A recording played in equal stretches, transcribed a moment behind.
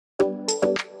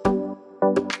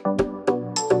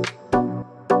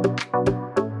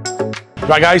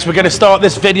Right guys, we're going to start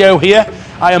this video here.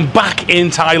 I am back in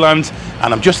Thailand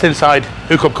and I'm just inside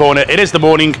Hookup Corner. It is the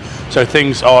morning, so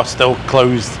things are still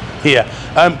closed here.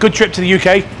 Good trip to the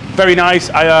UK, very nice.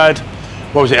 I had,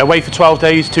 what was it, away for 12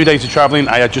 days, 2 days of travelling.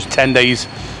 I had just 10 days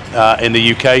in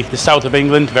the UK, the south of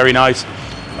England, very nice.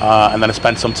 And then I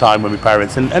spent some time with my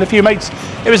parents and a few mates.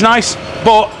 It was nice,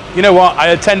 but you know what, I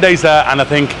had 10 days there and I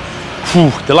think,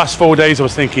 the last 4 days I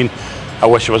was thinking, I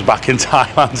wish I was back in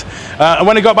Thailand. And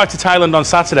when I got back to Thailand on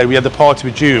Saturday, we had the party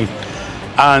with June.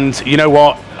 And you know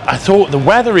what? I thought the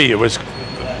weather here it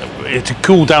had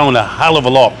cooled down a hell of a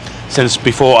lot since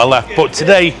before I left. But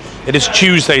today, it is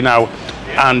Tuesday now,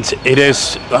 and it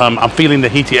is, I'm feeling the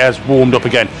heaty air's warmed up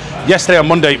again. Yesterday on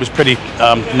Monday, it was pretty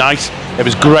nice. It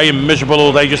was grey and miserable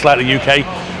all day, just like the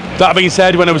UK. That being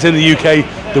said, when I was in the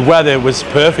UK, the weather was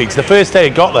perfect. The first day I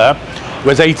got there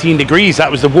was 18 degrees. That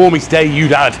was the warmest day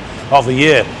you'd had of the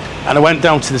year. And I went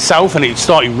down to the south and it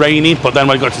started raining, but then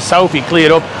when I got to the south it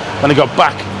cleared up. When I got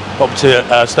back up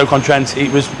to Stoke-on-Trent, it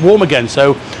was warm again,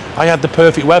 so I had the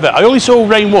perfect weather. I only saw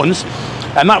rain once,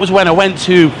 and that was when I went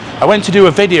to do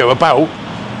a video about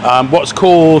what's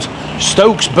called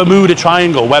Stokes Bermuda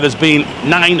Triangle, where there's been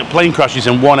 9 plane crashes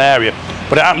in one area,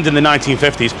 but it happened in the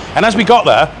 1950s. And as we got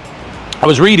there, I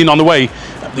was reading on the way,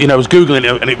 you know, I was Googling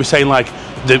it, and it was saying like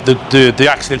the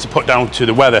accidents are put down to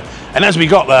the weather. And as we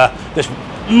got there, this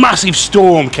massive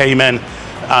storm came in,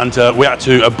 and we had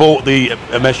to abort the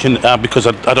mission because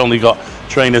I'd only got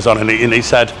trainers on, and he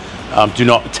said, do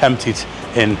not attempt it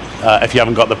if you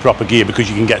haven't got the proper gear, because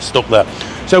you can get stuck there.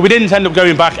 So we didn't end up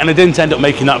going back, and I didn't end up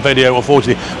making that video,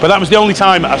 unfortunately. But that was the only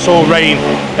time I saw rain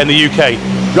in the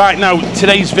UK. Right now,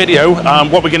 today's video,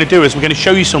 what we're going to do is we're going to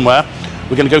show you somewhere.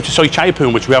 We're going to go to Soi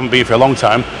Chaiyapoon, which we haven't been for a long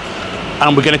time,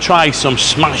 and we're going to try some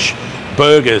smash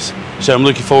burgers. So I'm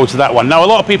looking forward to that one. Now, a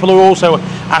lot of people are also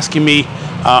asking me,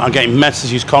 I'm getting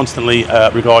messages constantly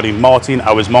regarding Martin.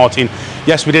 How is Martin?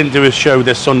 Yes, we didn't do a show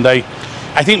this Sunday.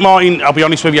 I think Martin, I'll be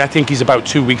honest with you, I think he's about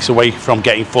 2 weeks away from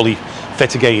getting fully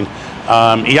fit again.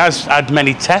 He has had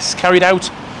many tests carried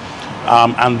out,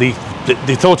 and they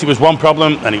thought it was one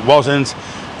problem, and it wasn't.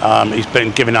 He's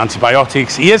been given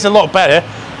antibiotics. He is a lot better,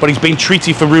 but he's been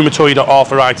treated for rheumatoid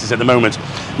arthritis at the moment.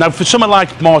 Now, for someone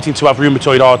like Martin to have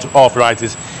rheumatoid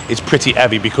arthritis, it's pretty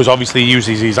heavy, because obviously he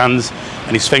uses his hands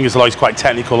and his fingers, although he's quite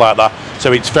technical like that.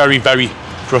 So it's very, very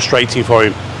frustrating for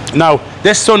him. Now,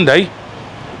 this Sunday,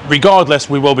 regardless,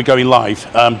 we will be going live.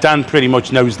 Dan pretty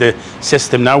much knows the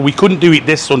system now. We couldn't do it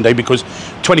this Sunday because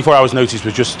 24 hours notice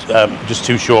was just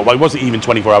too short. Well, it wasn't even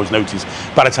 24 hours notice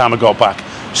by the time I got back.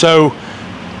 So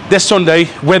this Sunday,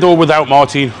 with or without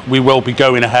Martin, we will be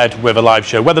going ahead with a live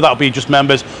show. Whether that'll be just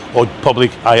members or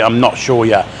public, I am not sure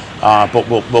yet. But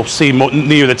we'll see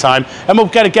near the time, and we'll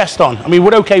get a guest on. I mean,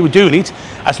 we're okay with doing it.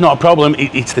 That's not a problem.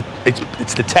 It's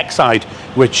the tech side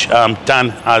which Dan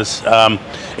has.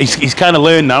 He's kind of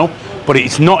learned now, but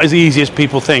it's not as easy as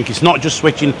people think. It's not just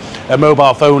switching a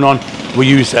mobile phone on. We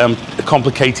use a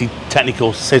complicated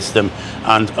technical system,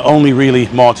 and only really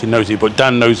Martin knows it, but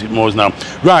Dan knows it more now.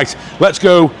 Right, let's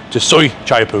go to Soi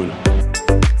Chaiyapoon.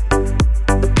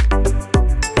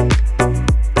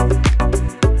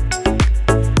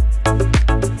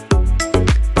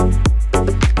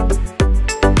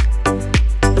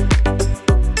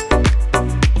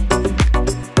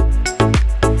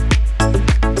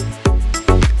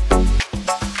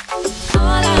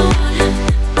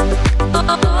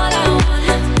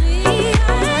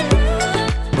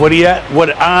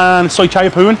 We're on Soi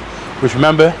Chaiyapoon, which,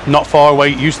 remember, not far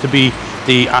away. It used to be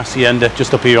the Hacienda,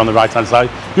 just up here on the right hand side,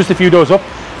 just a few doors up.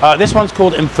 This one's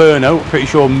called Inferno. Pretty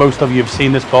sure most of you have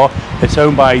seen this bar. It's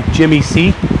owned by Jimmy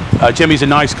C. Jimmy's a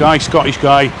nice guy, Scottish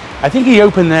guy. I think he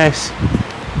opened this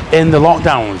in the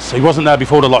lockdowns. He wasn't there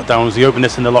before the lockdowns. He opened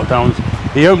this in the lockdowns.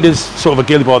 He opened as sort of a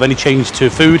gilly bar, then he changed to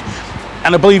food,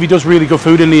 and I believe he does really good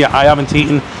food in here. I haven't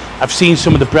eaten. I've seen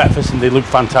some of the breakfasts and they look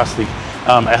fantastic.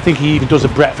 I think he even does a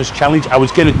breakfast challenge. I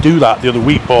was going to do that the other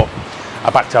week, but I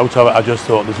backed out of it. I just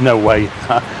thought there's no way,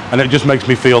 and it just makes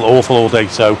me feel awful all day,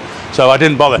 so I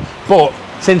didn't bother. But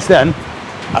since then,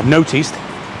 I've noticed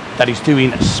that he's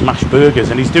doing smash burgers,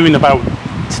 and he's doing about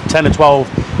 10 or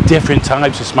 12 different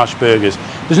types of smash burgers.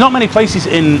 There's not many places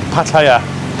in Pattaya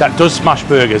that does smash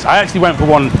burgers. I actually went for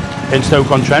one in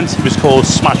Stoke-on-Trent. It was called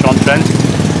Smash on Trent.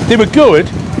 They were good,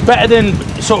 better than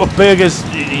sort of burgers,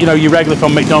 you know, your regular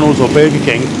from McDonald's or Burger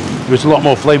King. There was a lot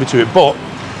more flavour to it, but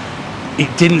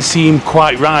it didn't seem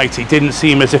quite right. It didn't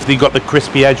seem as if they got the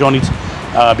crispy edge on it,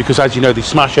 because, as you know, they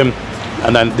smash them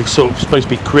and then they're sort of supposed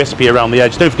to be crispy around the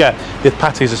edge. Don't forget, the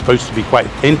patties are supposed to be quite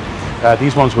thin.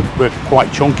 These ones were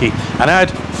quite chunky, and I had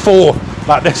 4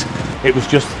 like this. It was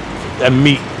just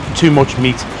meat, too much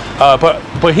meat.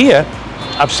 But here,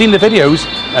 I've seen the videos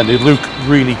and they look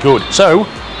really good. So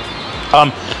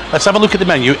let's have a look at the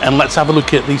menu and let's have a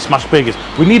look at these smash burgers.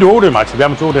 We need to order them actually, we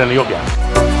haven't ordered any up yet.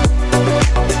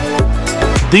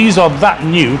 These are that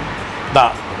new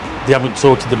that they haven't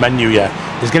sorted the menu yet.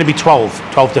 There's going to be 12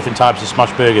 different types of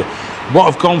smash burger. What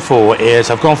I've gone for is,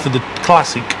 I've gone for the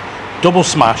classic double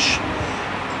smash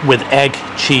with egg,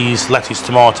 cheese, lettuce,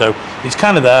 tomato. It's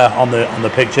kind of there on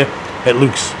the picture. It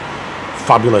looks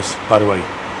fabulous, by the way.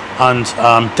 And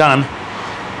Dan,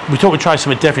 we thought we'd try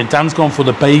something different. Dan's gone for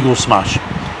the bagel smash,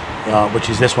 which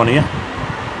is this one here,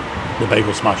 the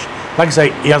bagel smash. Like I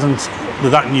say, he hasn't,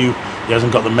 they're that new, he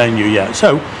hasn't got the menu yet.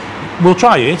 So we'll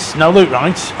try it. Now look,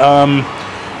 right,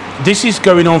 this is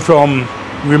going on from,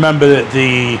 remember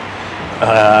the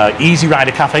Easy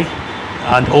Rider Cafe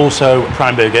and also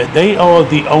Prime Burger. They are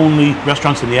the only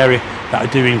restaurants in the area that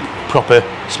are doing proper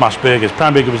smash burgers.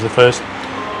 Prime Burger was the first,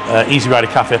 Easy Rider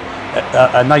Cafe,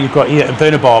 and now you've got here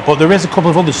Inferno Bar, but there is a couple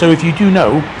of others. So if you do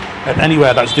know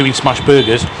anywhere that's doing smash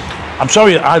burgers, I'm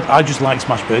sorry, I just like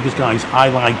smash burgers, guys.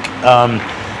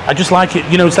 I just like it,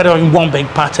 you know, instead of having one big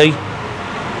patty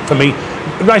for me.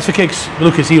 Rice for Kicks,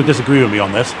 Lucas, he'll disagree with me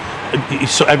on this.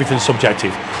 Everything's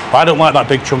subjective. But I don't like that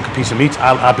big chunk of piece of meat.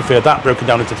 I prefer that broken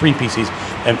down into 3 pieces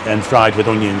and fried with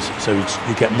onions, so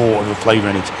you get more of a flavour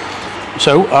in it.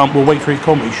 So we'll wait for it to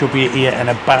come. It should be here in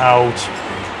about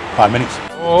 5 minutes.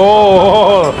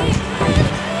 Oh!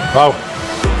 Wow.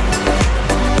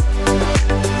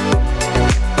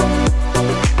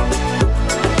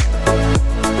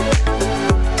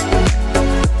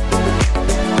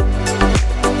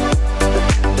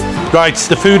 Right,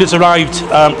 the food has arrived.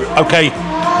 Okay,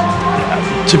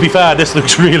 to be fair, this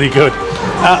looks really good.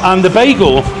 And the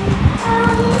bagel's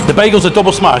a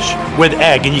double smash with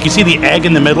egg, and you can see the egg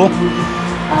in the middle.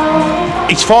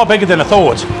 It's far bigger than I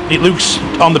thought. It looks,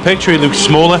 on the picture, it looks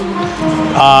smaller.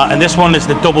 And this one is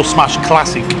the double smash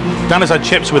classic. Dan has had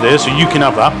chips with it, so you can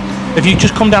have that. If you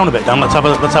just come down a bit, Dan, let's have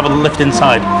a lift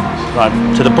inside.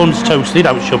 Right, so the bun's toasted,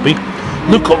 how it should be.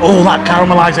 Look at all that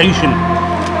caramelization.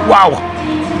 Wow.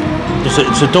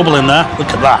 It's a double in there. Look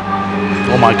at that.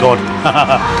 Oh my god.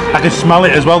 I can smell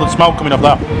it as well, the smell coming off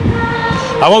that.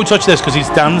 I won't touch this because it's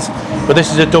Dan's, but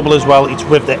this is a double as well. It's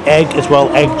with the egg as well,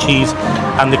 egg, cheese,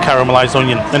 and the caramelized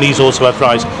onion. And these also have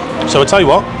fries. So I tell you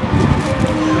what,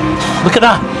 look at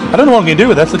that. I don't know what I'm going to do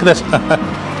with this. Look at this.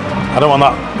 I don't want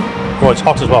that. Oh, it's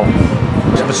hot as well.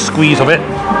 Let's have a squeeze of it.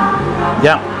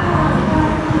 Yeah.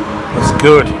 That's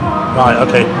good. Right,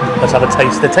 okay. Let's have a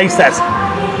taste. The taste test.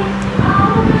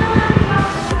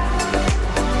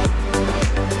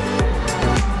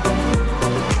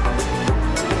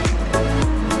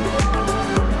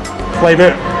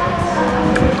 Flavour,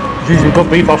 it's using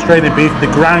good beef, Australian beef. They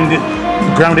ground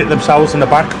it themselves in the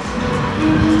back.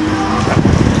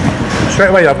 Straight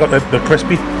away I've got the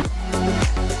crispy.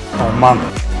 Oh man,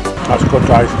 that's good,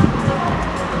 guys.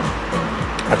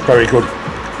 That's very good.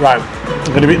 Right,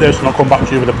 I'm going to eat this and I'll come back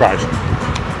to you with the price.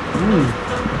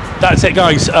 That's it,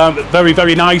 guys. Very,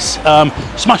 very nice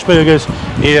smash burgers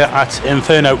here at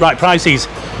Inferno. Right, prices.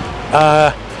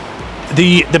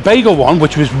 The bagel one,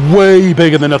 which was way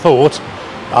bigger than I thought,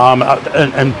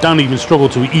 and Dan even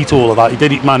struggled to eat all of that. He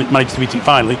did manage to eat it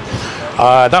finally.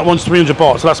 That one's 300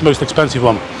 baht, so that's the most expensive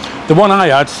one. The one I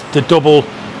had, the double,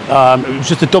 it was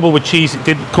just a double with cheese. It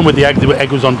didn't come with the egg. The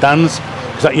egg was on Dan's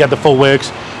because he had the full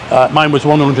works. Mine was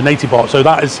 180 baht, so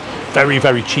that is very,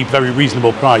 very cheap, very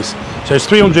reasonable price. So it's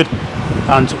 300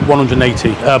 and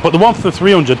 180. But the one for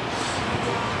 300,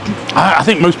 I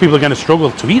think most people are going to struggle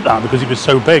to eat that because it was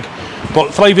so big.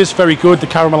 But flavours very good. The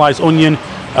caramelised onion,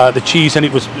 the cheese, and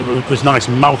it was nice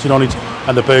and melted on it,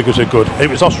 and the burgers are good. It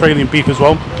was Australian beef as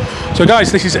well. So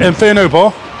guys, this is Inferno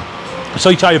Bar,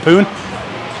 Soi Chai Poon,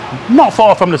 not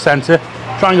far from the centre.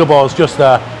 Triangle Bar's just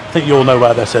there. I think you all know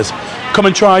where this is. Come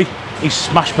and try these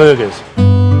smash burgers.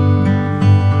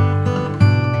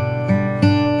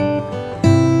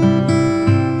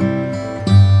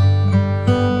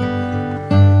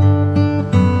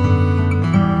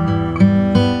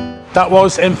 That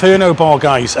was Inferno Bar,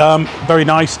 guys. Very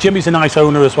nice. Jimmy's a nice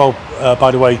owner as well,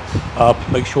 by the way.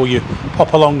 Make sure you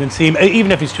pop along and see him,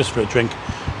 even if it's just for a drink.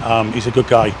 He's a good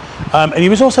guy. And he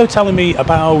was also telling me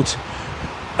about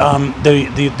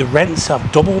the rents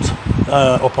have doubled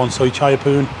up on Soi Chai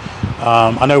Poon.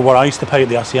 I know what I used to pay at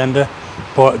the Hacienda,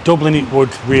 but doubling it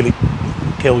would really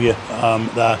kill you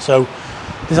there. So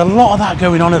there's a lot of that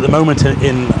going on at the moment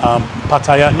in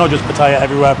Pattaya, not just Pattaya,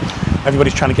 everywhere.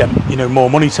 Everybody's trying to get more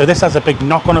money, so this has a big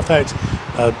knock-on effect.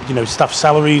 Staff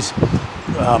salaries,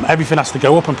 everything has to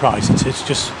go up in price. It's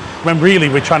just when really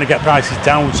we're trying to get prices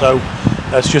down. So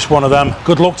That's just one of them.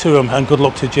 Good luck to him, and good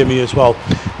luck to Jimmy as well.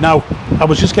 Now, I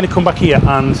was just going to come back here,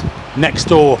 and next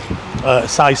door,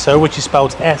 Saiso, which is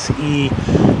spelled S-E-I-S-O,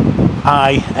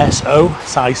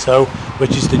 Saiso,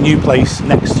 which is the new place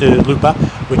next to Lupa,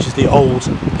 which is the old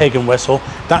Pig and Whistle.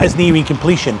 That is nearing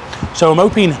completion. So I'm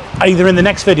hoping either in the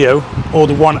next video or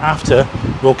the one after,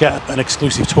 we'll get an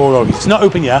exclusive tour of it. It's not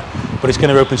open yet, but it's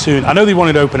going to open soon. I know they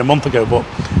wanted to open a month ago, but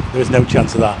there is no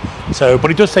chance of that. So,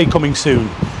 but it does say coming soon.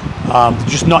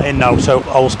 Just not in now, so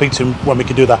I'll speak to him when we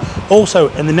can do that. Also,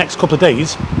 in the next couple of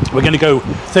days, we're going to go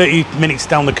 30 minutes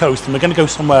down the coast, and we're going to go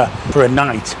somewhere for a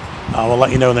night. I'll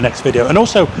let you know in the next video. And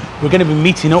also, we're going to be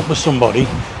meeting up with somebody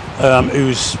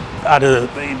who's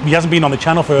he hasn't been on the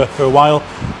channel for a while,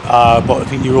 but I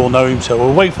think you all know him, so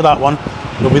we'll wait for that one.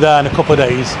 We'll be there in a couple of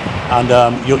days, and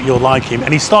you'll like him.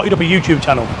 And he started up a YouTube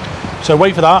channel, so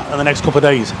wait for that in the next couple of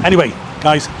days. Anyway,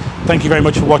 guys, thank you very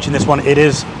much for watching this one. It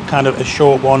is kind of a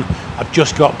short one. I've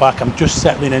just got back. I'm just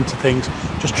settling into things,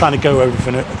 just trying to go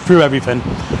through everything,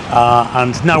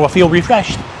 and now I feel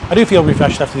refreshed. I do feel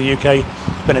refreshed after the UK.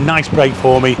 It's been a nice break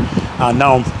for me, and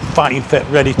now I'm fighting fit,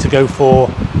 ready to go for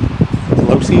the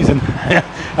low season.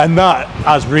 And that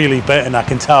has really bitten, I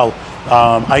can tell.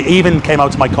 I even came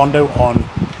out to my condo on,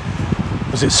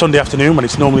 was it Sunday afternoon, when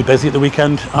it's normally busy at the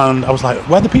weekend, and I was like,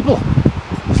 where are the people?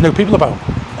 There's no people about.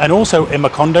 And also in my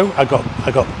condo, I got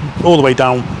all the way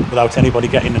down without anybody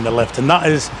getting in the lift, and that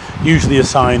is usually a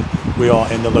sign we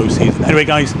are in the low season. Anyway,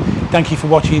 guys, thank you for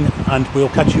watching, and we'll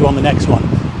catch you on the next one.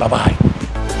 Bye bye.